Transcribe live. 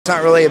It's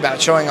not really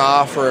about showing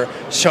off or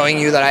showing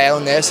you that I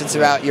own this. It's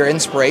about your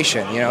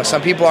inspiration. You know,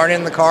 some people aren't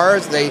in the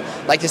cars. They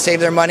like to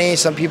save their money.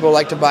 Some people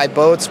like to buy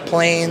boats,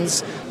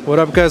 planes. What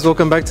up, guys?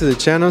 Welcome back to the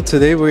channel.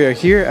 Today we are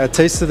here at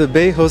Taste of the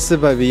Bay,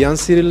 hosted by Beyond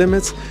City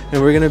Limits,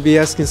 and we're going to be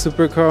asking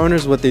supercar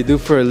owners what they do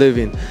for a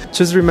living.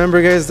 Just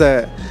remember, guys,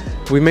 that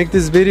we make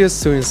these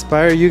videos to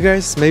inspire you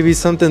guys. Maybe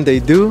something they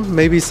do,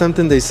 maybe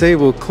something they say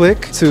will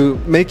click to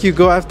make you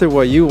go after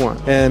what you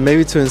want, and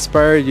maybe to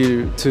inspire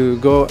you to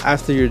go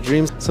after your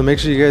dreams. So make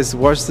sure you guys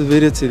watch the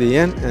video to the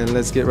end, and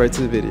let's get right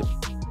to the video.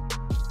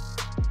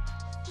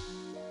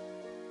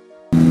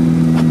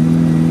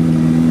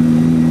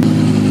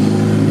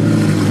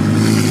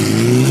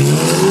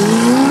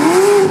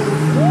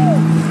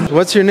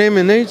 What's your name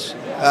and age?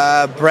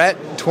 Brett,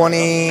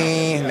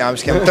 20, no, I'm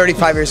just kidding, I'm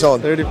 35 years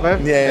old.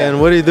 35? Yeah.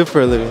 And what do you do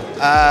for a living?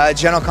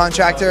 General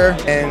contractor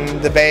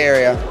in the Bay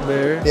Area. Bay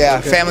Area? Yeah,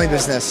 okay. Family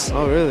business.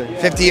 Oh, really?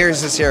 50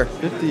 years this year.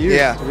 50 years?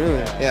 Yeah. Really?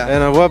 Yeah.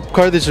 And what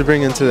car did you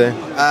bring in today?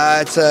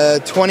 It's a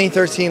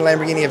 2013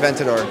 Lamborghini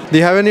Aventador. Do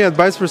you have any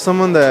advice for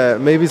someone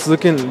that maybe is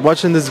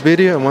watching this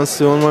video and wants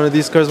to own one of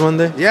these cars one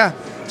day? Yeah,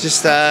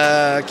 just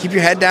keep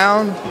your head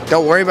down.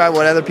 Don't worry about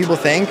what other people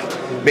think.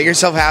 Make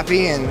yourself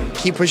happy and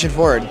keep pushing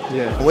forward.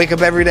 Yeah. Wake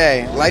up every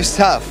day. Life's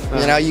tough.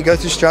 You know, you go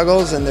through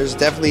struggles and there's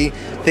definitely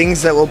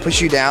things that will push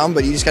you down,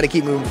 but you just got to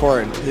keep moving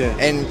forward. Yeah.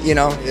 And you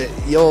know,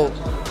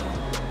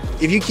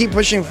 if you keep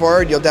pushing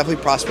forward, you'll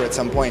definitely prosper at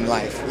some point in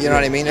life. You know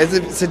what I mean?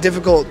 It's a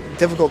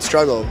difficult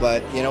struggle,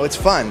 but you know, it's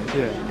fun.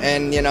 Yeah.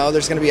 And you know,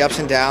 there's going to be ups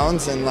and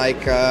downs, and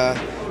like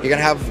you're going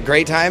to have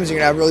great times, you're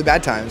going to have really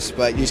bad times,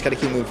 but you just got to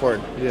keep moving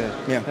forward. Yeah.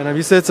 Yeah. And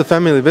you said it's a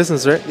family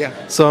business, right?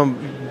 Yeah. So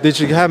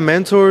did you have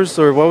mentors,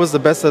 or what was the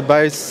best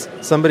advice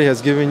somebody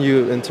has given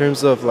you in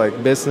terms of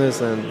like business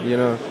and, you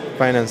know,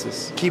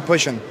 finances? Keep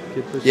pushing.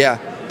 Keep pushing. Yeah.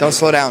 Don't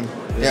slow down.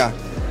 Yeah.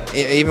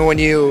 Even when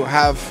you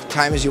have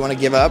times you want to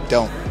give up,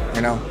 don't,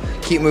 you know.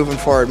 Keep moving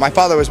forward. My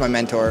father was my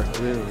mentor.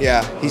 Really?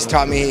 Yeah. He's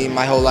taught me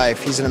my whole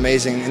life. He's an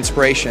amazing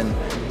inspiration.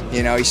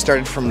 You know, he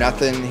started from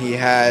nothing. He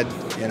had,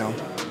 you know,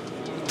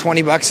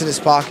 20 bucks in his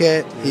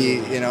pocket. He,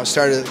 you know,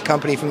 started a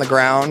company from the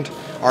ground,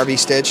 RB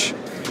Stitch,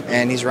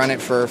 and he's run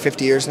it for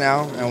 50 years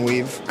now, and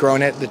we've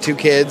grown it. The two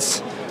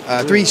kids,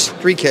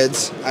 three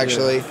kids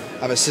actually. Yeah. I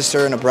have a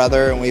sister and a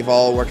brother, and we've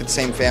all worked at the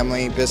same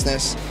family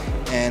business,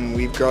 and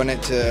we've grown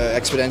it to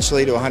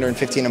exponentially to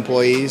 115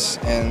 employees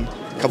and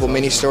a couple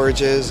mini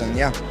storages, and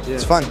yeah.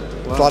 It's fun. Wow.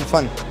 It's a lot of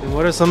fun. And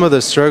what are some of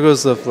the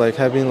struggles of like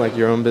having like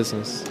your own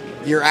business?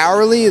 You're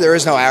hourly. There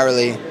is no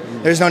hourly.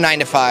 There's no 9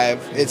 to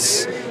 5.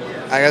 It's,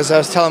 as I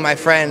was telling my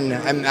friend,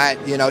 I'm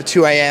at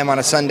 2 a.m. on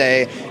a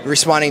Sunday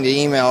responding to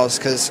emails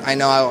because I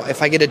know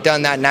if I get it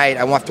done that night,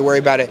 I won't have to worry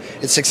about it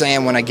at 6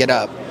 a.m. when I get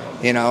up.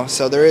 You know,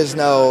 so there is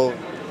no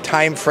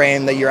time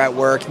frame that you're at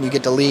work and you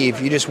get to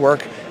leave. You just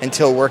work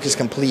until work is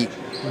complete.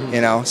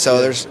 You know,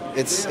 so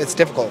it's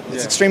difficult.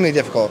 It's extremely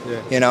difficult.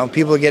 Yeah. You know,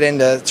 people get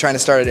into trying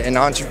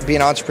to be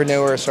an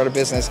entrepreneur, start a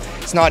business.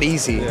 It's not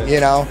easy. Yeah.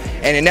 You know,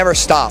 and it never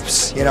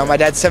stops. You know, my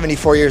dad's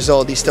 74 years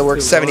old. He still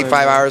works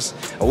 75 hours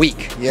a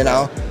week. You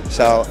know,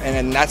 so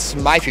and that's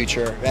my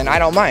future, and I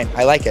don't mind.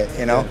 I like it.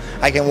 You know,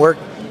 I can work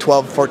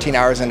 12, 14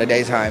 hours in a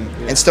daytime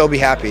and still be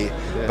happy.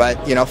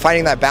 But, you know,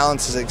 finding that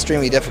balance is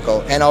extremely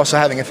difficult, and also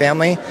having a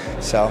family.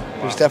 So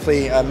there's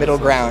definitely a middle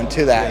ground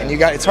to that, and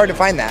it's hard to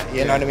find that.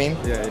 You know what I mean?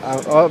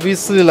 Yeah.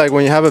 Obviously, like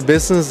when you have a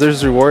business,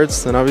 there's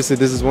rewards, and obviously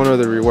this is one of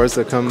the rewards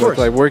that come with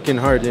like working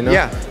hard. You know?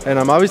 Yeah. And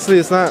obviously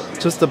it's not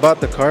just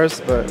about the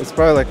cars, but it's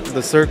probably like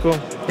the circle.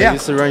 Yeah. You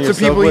surround yourself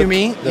the people with, you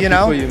meet. The you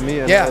know. People you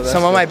meet. Yeah.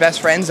 Some of my best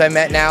friends I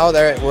met now,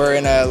 we're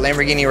in a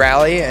Lamborghini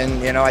rally,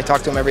 and you know I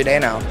talk to them every day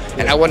now.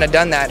 And I wouldn't have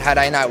done that had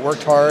I not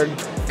worked hard,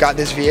 got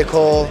this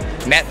vehicle,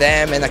 met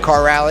them in the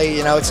car rally.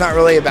 You know, it's not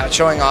really about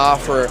showing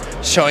off or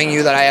showing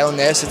you that I own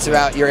this. It's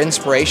about your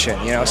inspiration.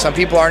 You know, some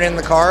people aren't in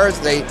the cars.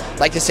 They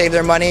like to save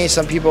their money.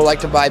 Some people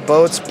like to buy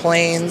boats,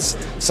 planes.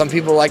 Some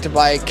people like to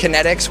buy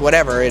kinetics,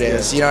 whatever it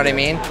is. You know what I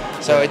mean?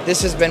 So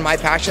this has been my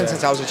passion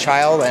since I was a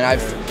child, and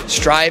I've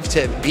strived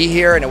to be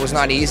here, and it was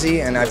not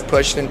easy, and I've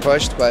pushed and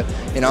pushed, but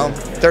you know,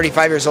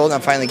 35 years old and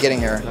I'm finally getting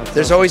here.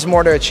 There's always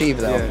more to achieve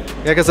though.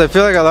 Yeah, because I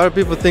feel like a lot of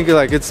people think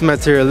like it's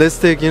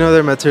materialistic, you know,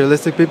 they're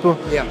materialistic people.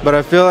 Yeah. But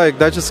I feel like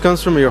that just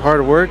comes from your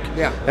hard work.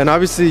 Yeah. And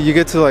obviously you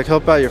get to like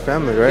help out your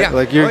family, right? Yeah.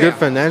 Like you're good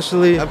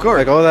financially. Of course.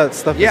 Like all that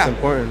stuff is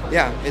important.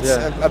 Yeah, it's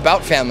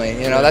about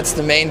family. You know, that's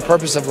the main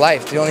purpose of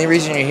life. The only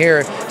reason you're here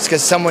is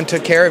because someone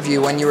took care of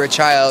you when you were a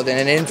child and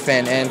an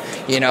infant, and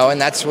you know, and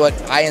that's what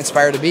I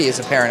aspire to be as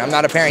a parent. I'm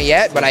not a parent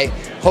yet, but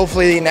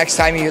hopefully next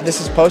time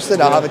this is posted,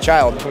 I'll have a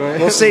child. Right.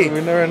 We'll see.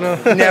 We never know.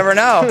 Never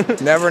know.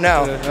 Never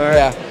know. All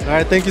right. All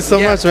right. Thank you so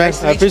much, man.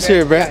 Nice I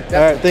appreciate it, Brett. Yeah,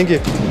 all right. Thank you.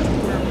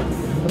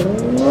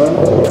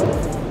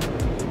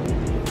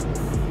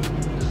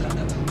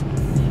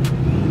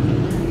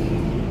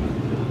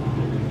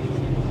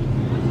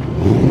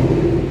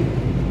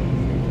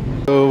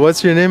 So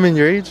what's your name and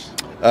your age?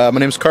 My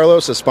name is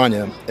Carlos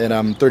España, and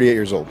I'm 38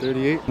 years old.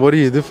 38. What do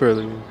you do for a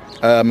living?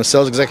 I'm a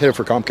sales executive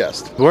for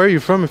Comcast. Where are you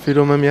from, if you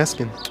don't mind me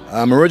asking?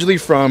 I'm originally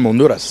from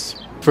Honduras.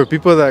 For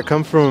people that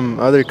come from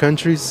other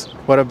countries,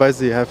 what advice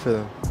do you have for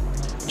them?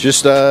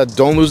 Just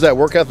don't lose that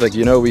work ethic.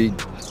 You know, we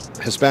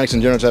Hispanics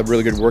in general have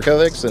really good work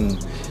ethics,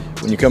 and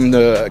when you come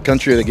to a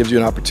country that gives you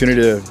an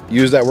opportunity to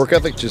use that work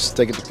ethic, just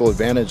take it to full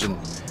advantage. And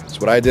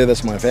that's what I did,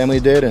 that's what my family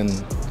did, and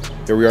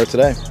here we are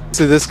today.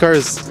 So this car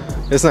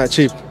it's not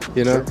cheap,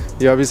 you know? Sure.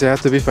 You obviously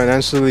have to be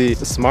financially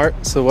smart.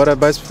 So what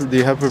advice do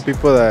you have for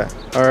people that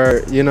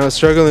are, you know,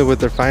 struggling with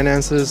their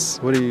finances?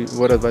 What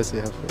advice do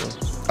you have for them?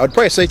 I would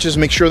probably say just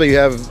make sure that you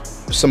have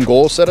some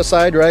goals set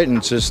aside, right?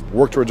 And just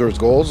work towards those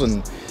goals.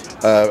 And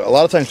a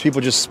lot of times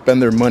people just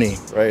spend their money,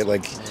 right?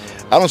 Like,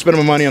 I don't spend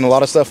my money on a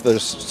lot of stuff.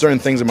 There's certain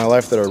things in my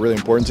life that are really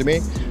important to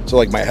me. So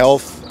like my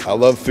health, I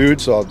love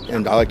food,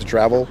 and I like to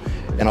travel,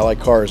 and I like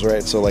cars,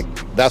 right? So like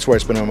that's where I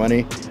spend my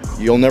money.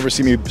 You'll never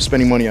see me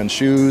spending money on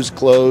shoes,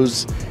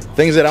 clothes,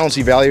 things that I don't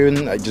see value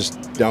in. I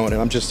just don't, and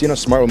I'm just, you know,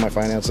 smart with my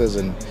finances,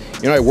 and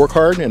you know, I work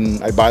hard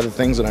and I buy the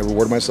things and I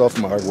reward myself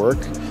for my hard work.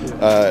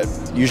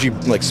 Usually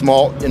like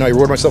small, you know, I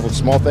reward myself with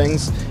small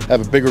things,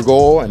 have a bigger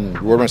goal, and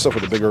reward myself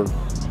with a bigger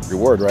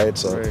reward, right?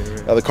 So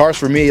the cars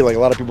for me, like a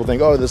lot of people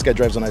think, oh, this guy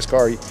drives a nice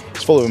car.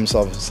 He's full of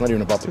himself. It's not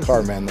even about the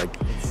car, man. Like,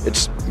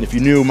 it's, if you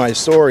knew my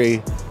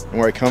story and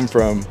where I come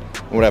from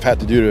and what I've had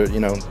to do to, you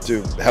know,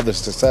 to have this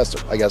success,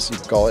 I guess you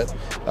could call it.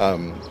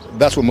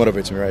 That's what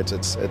motivates me, right?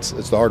 It's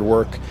the hard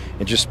work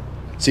and just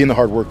seeing the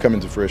hard work come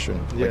into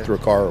fruition, like through a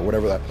car or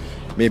whatever that,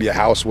 maybe a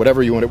house,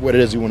 whatever you want, what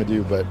it is you want to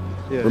do. But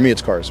for me,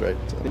 it's cars, right?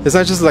 So. It's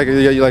not just like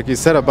you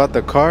said about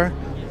the car,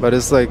 but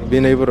it's like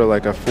being able to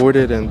like afford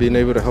it and being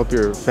able to help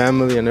your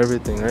family and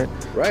everything, right?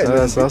 Right.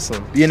 That's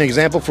awesome. Be an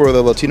example for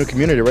the Latino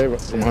community,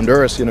 right? From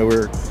Honduras, you know,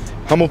 we're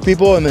humble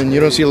people, and then you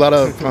don't see a lot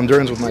of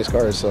Hondurans with nice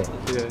cars, so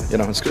you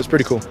know, it's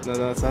pretty cool. No,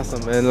 that's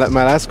awesome. And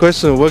my last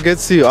question: what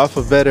gets you off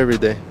of bed every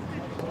day?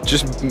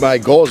 Just my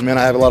goals, man.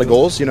 I have a lot of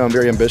goals. You know, I'm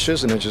very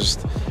ambitious, and it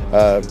just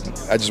I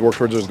just work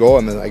towards those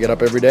goals, and then I get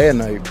up every day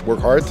and I work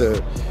hard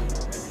to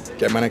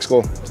get my next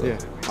goal. So. Yeah,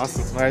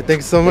 awesome. All right, thank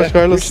you so much,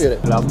 Carlos. Appreciate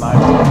it. That's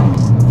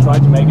nice.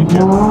 Tried to make it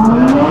here.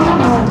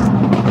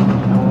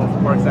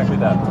 Or exactly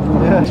that.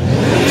 Yeah.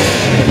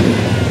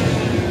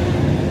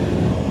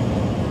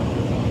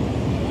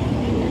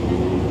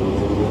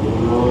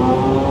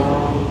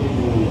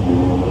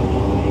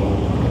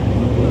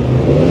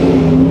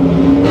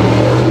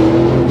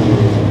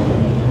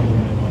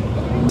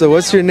 So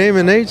what's your name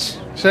and age?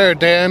 Sure,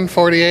 Dan,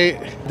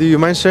 48. Do you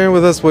mind sharing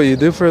with us what you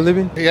do for a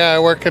living? Yeah, I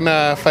work in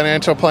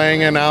financial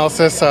planning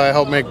analysis, so I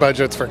help make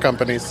budgets for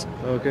companies.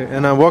 Okay,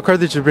 and what car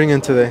did you bring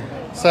in today?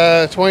 It's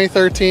a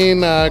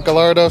 2013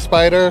 Gallardo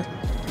Spider.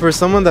 For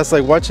someone that's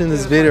like watching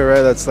this video,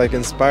 right, that's like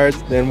inspired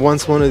and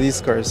wants one of these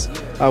cars,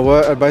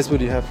 what advice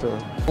would you have for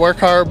them? Work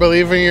hard,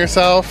 believe in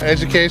yourself.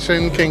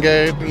 Education can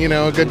get, you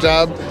know, a good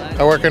job.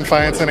 I work in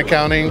finance and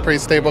accounting, pretty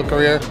stable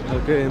career.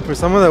 Okay, and for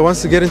someone that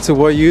wants to get into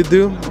what you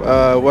do,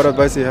 what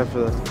advice do you have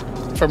for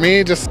them? For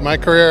me, just my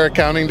career,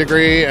 accounting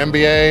degree,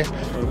 MBA,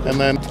 and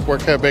then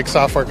work at a big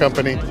software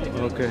company.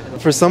 Okay.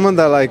 For someone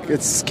that like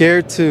it's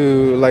scared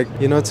to like,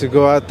 you know, to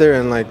go out there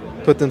and like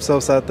put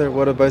themselves out there,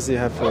 what advice do you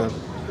have for them?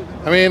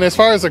 I mean, as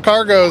far as the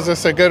car goes,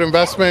 it's a good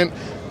investment.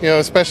 You know,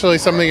 especially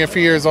something a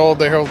few years old,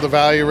 they hold the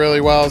value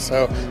really well.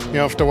 So you don't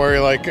have to worry,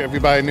 like, if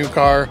you buy a new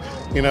car,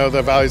 you know,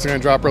 the values are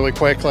going to drop really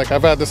quick. Like,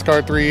 I've had this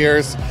car 3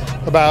 years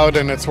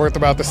and it's worth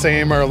about the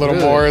same or a little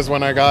more as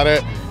when I got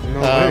it.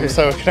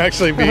 So it can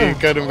actually be a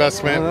good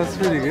investment. Oh, that's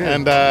pretty good.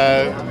 And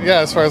yeah,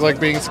 as far as like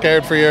being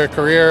scared for your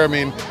career, I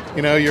mean,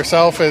 you know,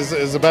 yourself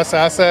is the best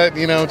asset.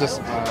 You know, just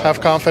have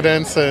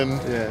confidence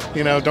and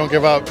you know, don't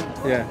give up.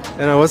 Yeah.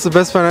 And what's the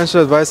best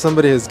financial advice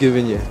somebody has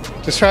given you?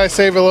 Just try to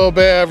save a little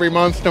bit every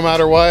month, no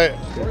matter what.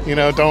 You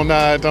know,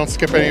 don't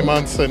skip any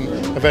months, and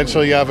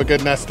eventually you have a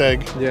good nest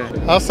egg. Yeah.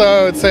 Also,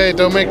 I would say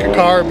don't make a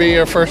car be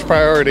your first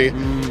priority.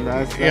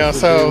 That's You know,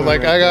 so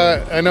like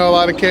I know a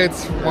lot of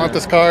kids want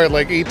this car at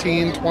like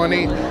 18,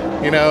 20.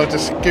 You know,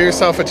 just give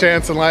yourself a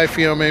chance in life.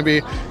 You know,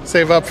 maybe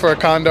save up for a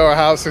condo or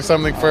house or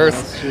something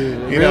first.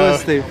 Real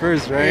estate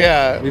first, right?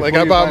 Yeah, Before like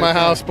I you bought buy my a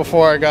car. house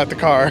before I got the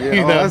car. Yeah,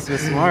 You know,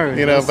 that's smart.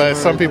 You know, That's but smart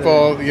some right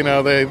people, you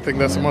know, they think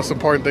that's the most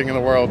important thing in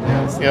the world.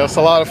 You know, it's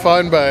a lot of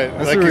fun, but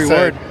That's like a you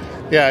reward. said,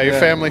 yeah, your Yeah.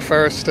 family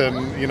first,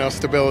 and you know,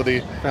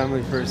 stability.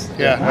 Family first.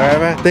 Yeah. All right,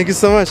 man. Thank you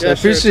so much. I Yeah,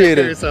 sure. appreciate Take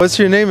care of it. yourself. What's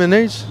your name and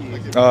age?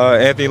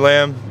 Anthony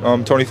Lamb,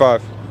 I'm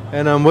 25.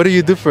 And what do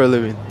you do for a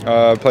living?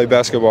 Play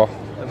basketball.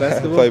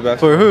 Basketball? Play basketball.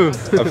 For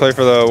who? I play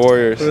for the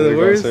Warriors. For the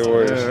Warriors? Golden State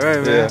Warriors. Yeah,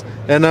 right,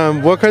 man.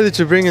 And what car did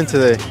you bring in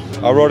today?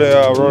 I rode it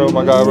with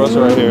my guy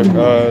Russell right here,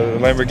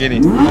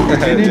 Lamborghini.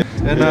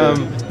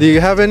 And do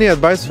you have any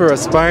advice for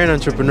aspiring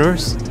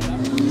entrepreneurs?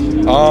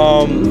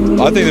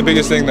 I think the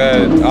biggest thing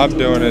that I'm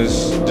doing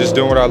is just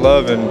doing what I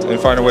love and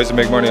finding ways to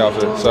make money off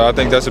it. So I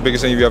think that's the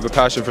biggest thing. If you have a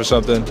passion for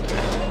something,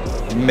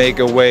 make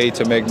a way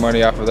to make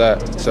money off of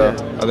that. So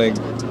I think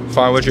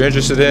find what you're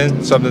interested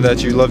in, something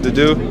that you love to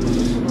do,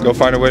 go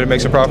find a way to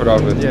make some profit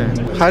off it.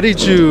 Yeah. How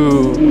did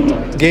you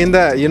gain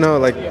that, you know,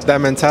 like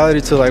that mentality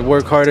to like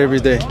work hard every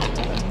day?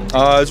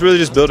 It's really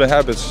just building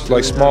habits,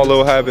 like small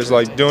little habits,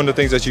 like doing the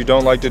things that you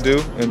don't like to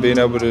do and being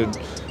able to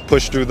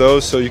push through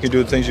those so you can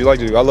do the things you like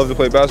to do. I love to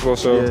play basketball,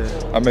 so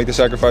Yeah. I make the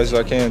sacrifices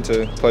I can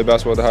to play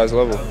basketball at the highest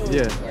level.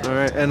 Yeah. All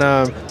right. And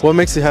what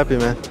makes you happy,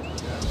 man?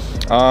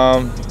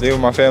 Being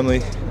with my family,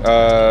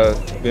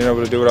 being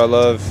able to do what I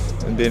love,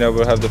 and being able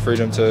to have the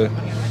freedom to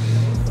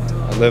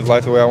live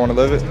life the way I want to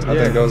live it. I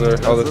think those are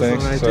all the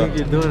things. I So think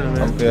you're doing it,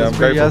 man. I'm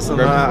grateful, Awesome.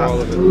 grateful for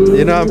all of it.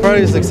 You know, I'm proud of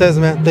your success,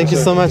 man. Thank you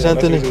so much,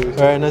 Anthony.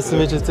 All right, nice to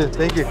meet you too.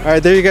 Thank you. All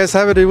right, there you guys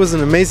have it. It was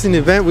an amazing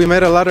event. We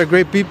met a lot of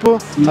great people,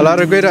 a lot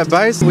of great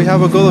advice. We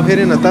have a goal of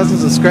hitting 1,000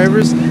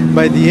 subscribers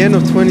by the end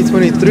of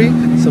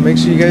 2023. So make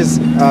sure you guys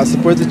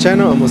support the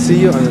channel, and we'll see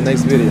you on the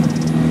next video.